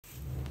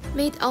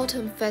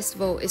Mid-Autumn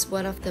Festival is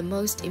one of the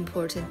most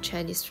important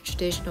Chinese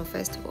traditional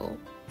festivals.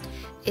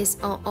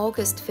 It's on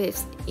August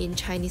 5th in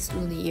Chinese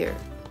Lunar Year.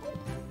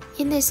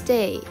 In this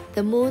day,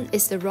 the moon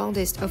is the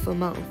roundest of a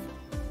month.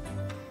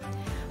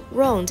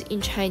 Round in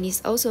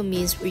Chinese also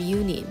means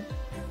reunion.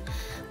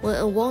 When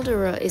a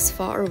wanderer is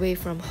far away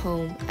from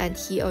home and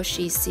he or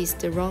she sees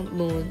the round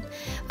moon,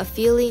 a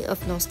feeling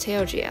of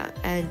nostalgia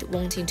and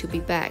wanting to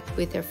be back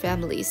with their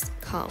families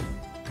come.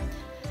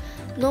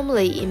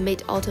 Normally in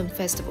Mid-Autumn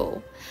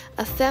Festival,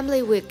 a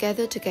family will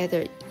gather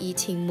together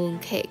eating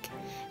mooncake,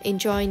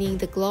 enjoying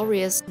the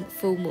glorious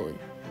full moon,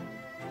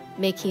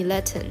 making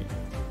Latin,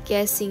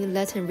 guessing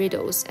Latin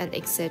riddles, and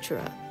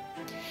etc.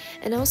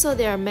 And also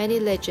there are many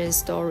legend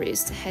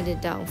stories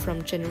handed down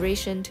from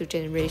generation to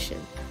generation.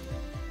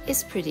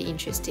 It's pretty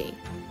interesting.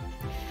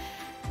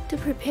 To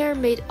prepare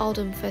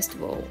Mid-Autumn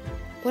Festival,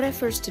 what I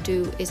first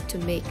do is to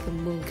make a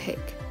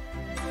mooncake.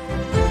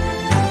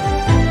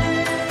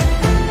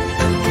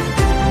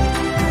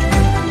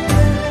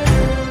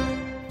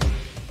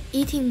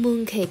 Eating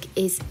mooncake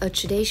is a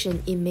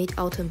tradition in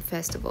Mid-Autumn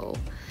Festival.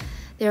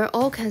 There are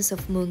all kinds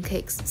of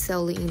mooncakes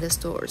selling in the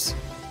stores.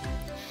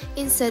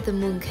 Inside the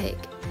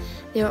mooncake,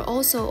 there are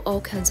also all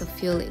kinds of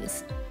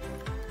fillings.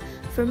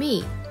 For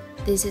me,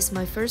 this is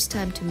my first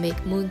time to make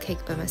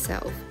mooncake by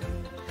myself.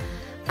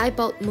 I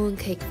bought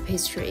mooncake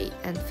pastry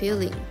and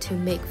filling to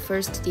make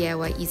first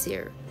DIY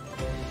easier.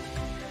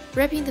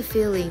 Wrapping the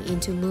filling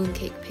into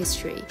mooncake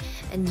pastry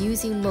and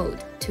using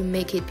mold to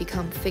make it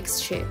become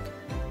fixed shape.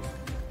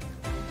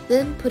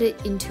 Then put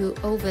it into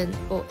oven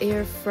or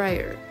air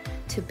fryer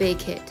to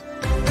bake it.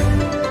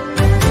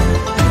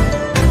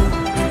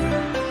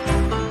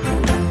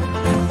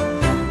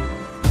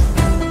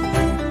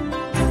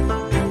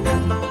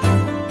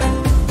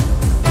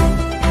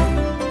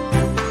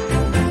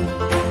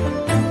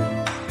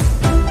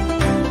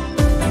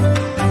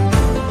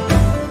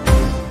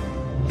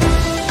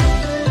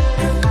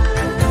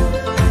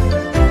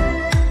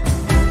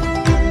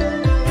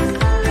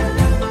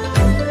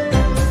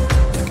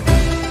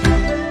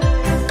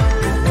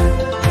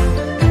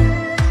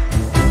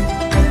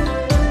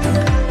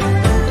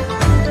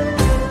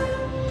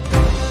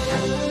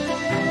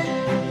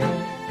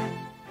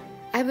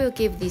 I will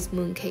give these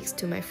mooncakes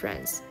to my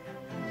friends.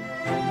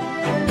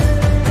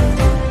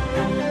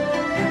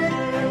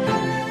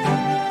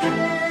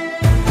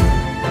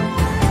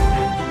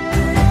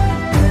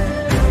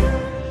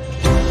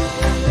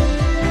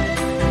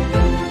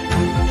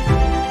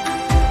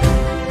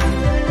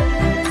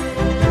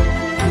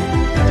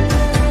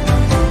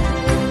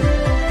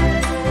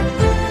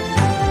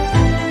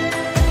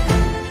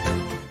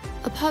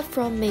 Apart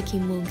from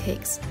making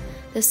mooncakes,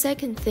 the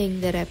second thing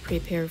that I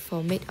prepare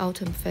for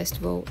Mid-Autumn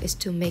Festival is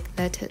to make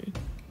Latin.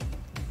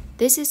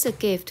 This is a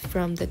gift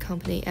from the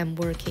company I'm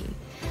working.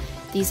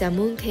 These are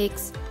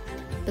mooncakes.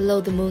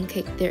 Below the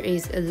mooncake there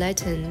is a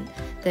Latin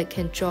that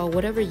can draw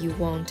whatever you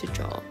want to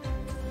draw.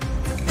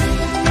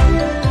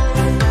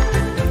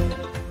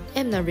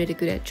 I'm not really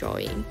good at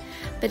drawing,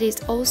 but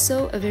it's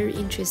also a very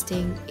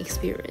interesting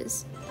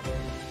experience.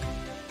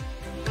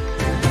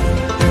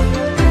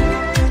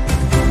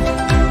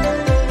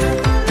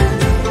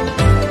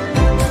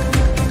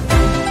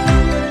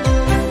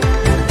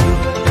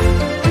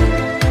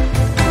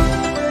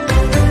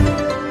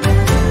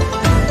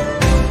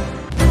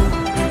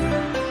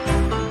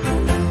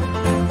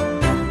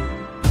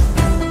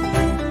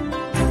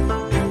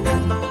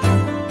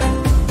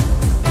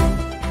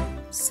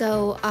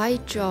 So I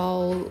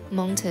draw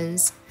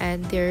mountains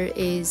and there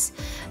is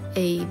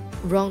a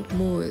round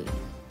moon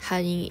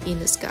hanging in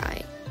the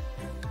sky.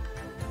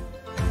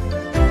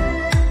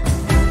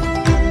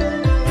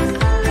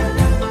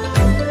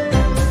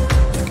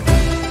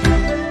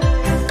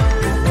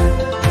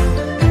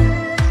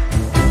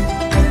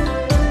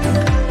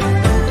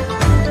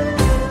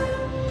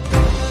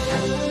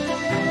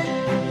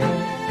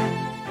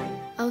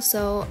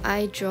 Also,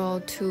 I draw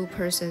two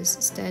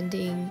persons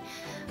standing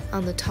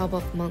on the top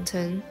of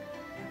mountain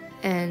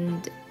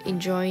and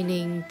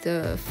enjoying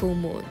the full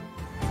moon.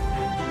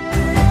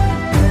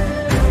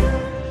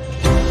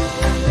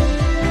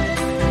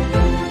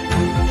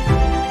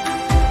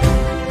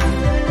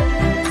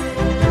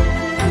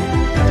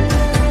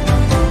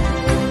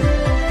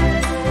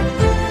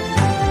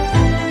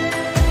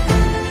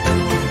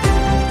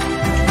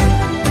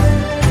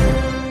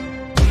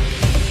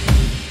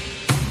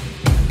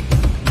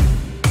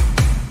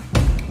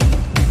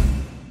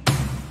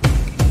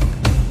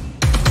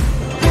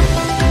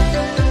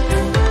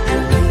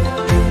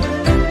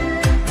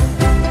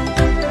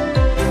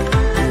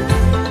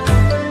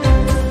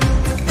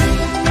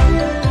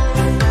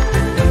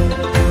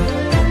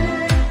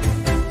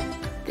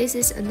 This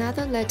is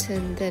another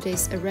Latin that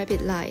is a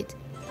rabbit light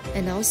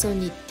and also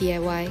need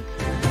DIY.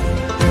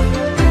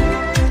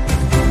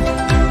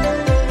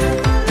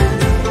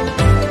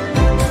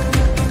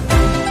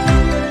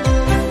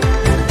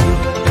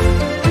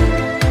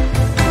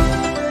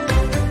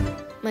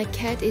 My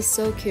cat is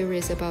so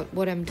curious about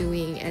what I'm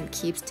doing and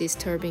keeps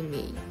disturbing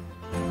me.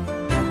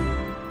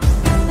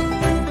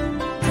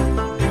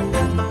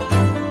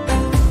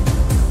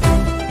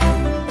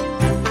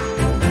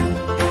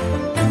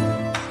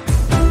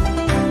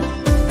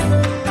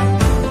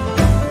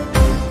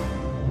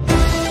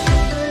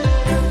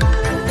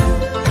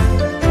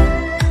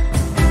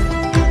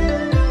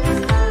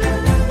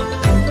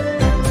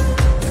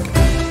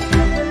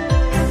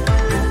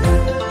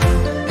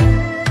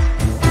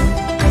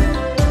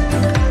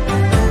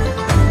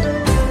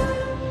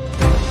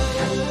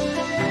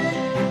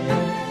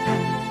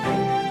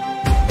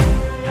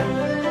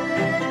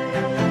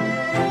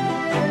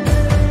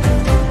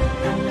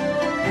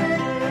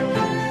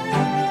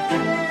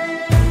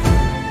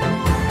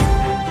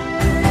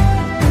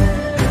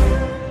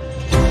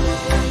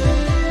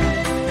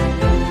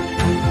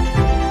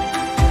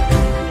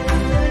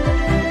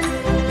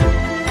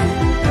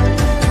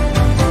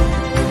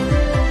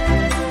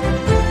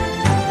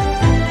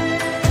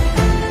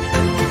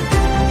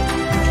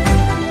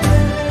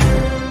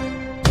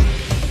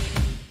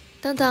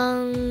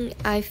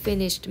 I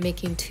finished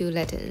making 2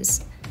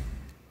 lanterns.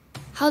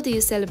 How do you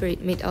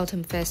celebrate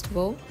Mid-Autumn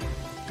Festival?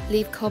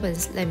 Leave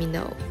comments, let me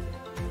know.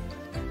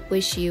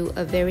 Wish you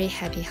a very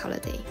happy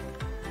holiday.